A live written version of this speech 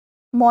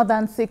More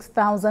than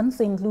 6,000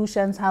 Saint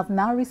Lucians have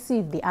now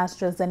received the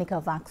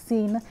AstraZeneca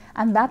vaccine,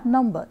 and that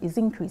number is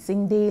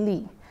increasing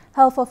daily.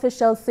 Health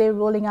officials say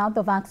rolling out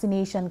the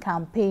vaccination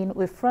campaign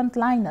with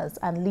frontliners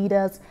and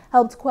leaders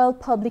helped quell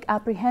public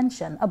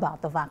apprehension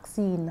about the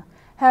vaccine.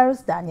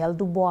 Here's Daniel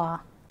Dubois.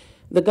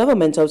 The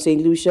government of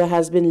St. Lucia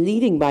has been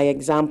leading by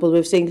example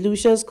with St.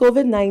 Lucia's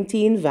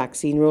COVID-19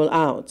 vaccine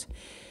rollout.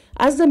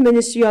 As the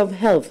Ministry of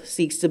Health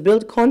seeks to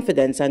build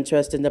confidence and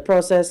trust in the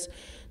process,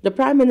 the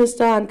Prime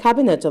Minister and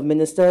Cabinet of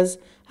Ministers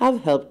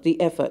have helped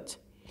the effort.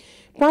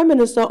 Prime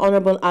Minister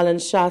Honorable Alan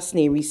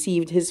Shastney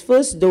received his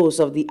first dose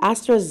of the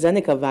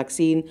AstraZeneca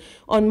vaccine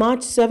on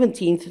March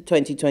 17,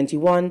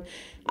 2021,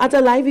 at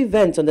a live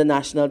event on the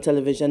National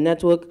Television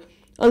Network,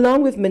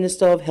 along with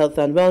Minister of Health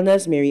and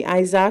Wellness Mary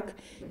Isaac,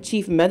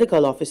 Chief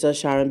Medical Officer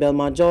Sharon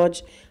Belmar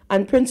George,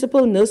 and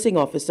Principal Nursing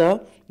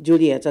Officer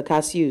Julieta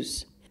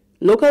Cassius.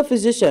 Local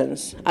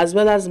physicians, as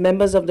well as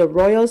members of the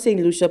Royal St.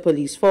 Lucia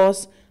Police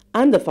Force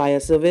and the Fire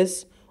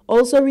Service,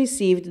 also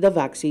received the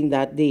vaccine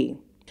that day.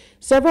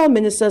 Several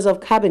ministers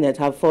of cabinet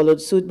have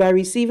followed suit by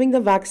receiving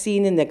the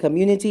vaccine in their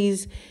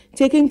communities,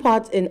 taking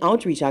part in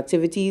outreach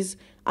activities,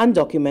 and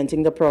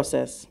documenting the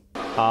process.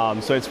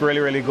 So it's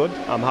really good.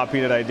 I'm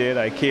happy that I did.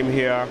 I came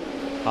here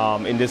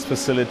in this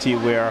facility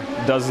where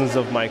dozens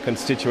of my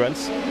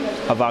constituents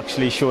have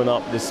actually shown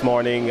up this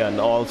morning and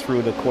all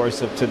through the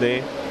course of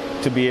today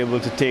to be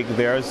able to take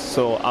theirs.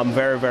 So I'm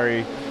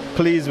very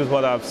pleased with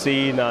what I've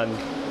seen, and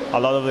a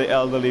lot of the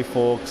elderly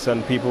folks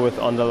and people with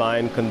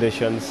underlying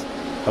conditions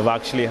have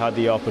actually had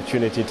the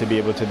opportunity to be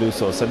able to do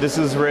so. So this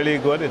is really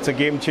good. It's a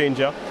game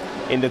changer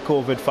in the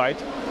COVID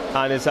fight,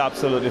 and it's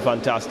absolutely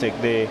fantastic.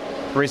 The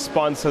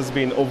response has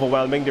been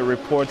overwhelming. The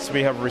reports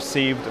we have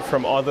received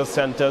from other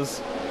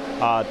centers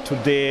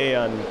today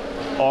and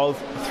all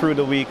through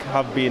the week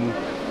have been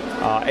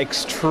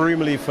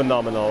extremely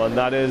phenomenal, and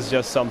that is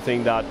just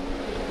something that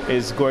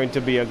is going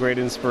to be a great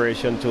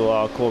inspiration to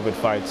our COVID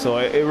fight. So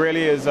it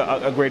really is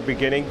a great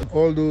beginning.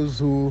 All those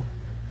who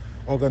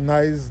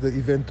organized the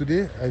event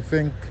today, I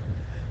think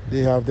they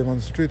have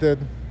demonstrated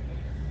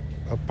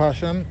a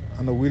passion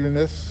and a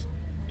willingness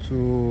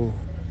to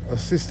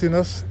assisting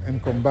us in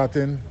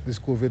combating this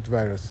COVID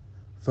virus.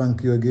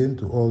 Thank you again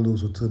to all those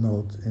who turned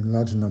out in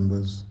large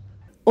numbers.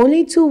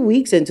 Only 2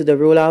 weeks into the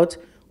rollout,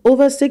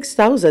 over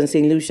 6,000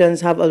 St. Lucians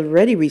have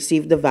already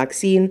received the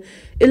vaccine,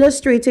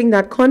 illustrating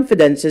that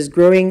confidence is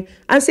growing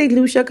as St.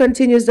 Lucia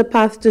continues the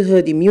path to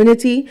herd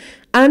immunity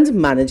and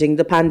managing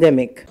the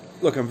pandemic.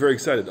 Look, I'm very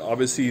excited.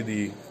 Obviously,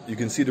 you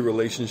can see the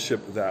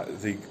relationship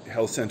that the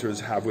health centers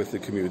have with the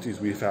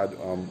communities. We've had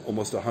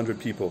almost 100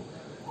 people,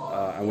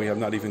 and we have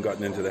not even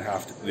gotten into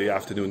the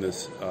afternoon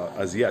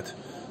as yet.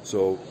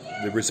 So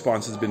the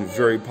response has been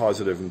very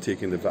positive in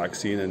taking the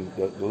vaccine, and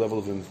the level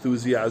of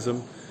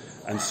enthusiasm.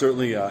 And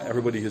certainly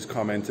everybody has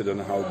commented on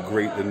how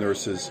great the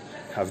nurses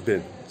have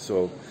been.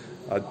 So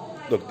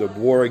look, the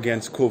war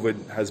against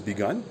COVID has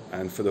begun,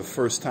 and for the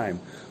first time,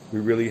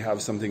 we really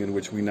have something in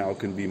which we now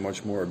can be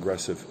much more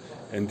aggressive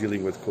in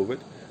dealing with COVID.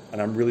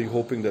 And I'm really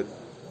hoping that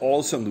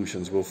all Saint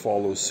Lucians will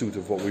follow suit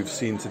of what we've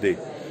seen today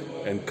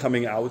and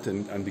coming out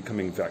and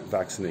becoming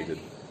vaccinated.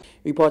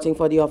 Reporting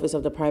for the Office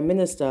of the Prime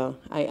Minister,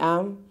 I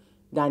am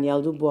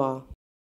Daniel Dubois.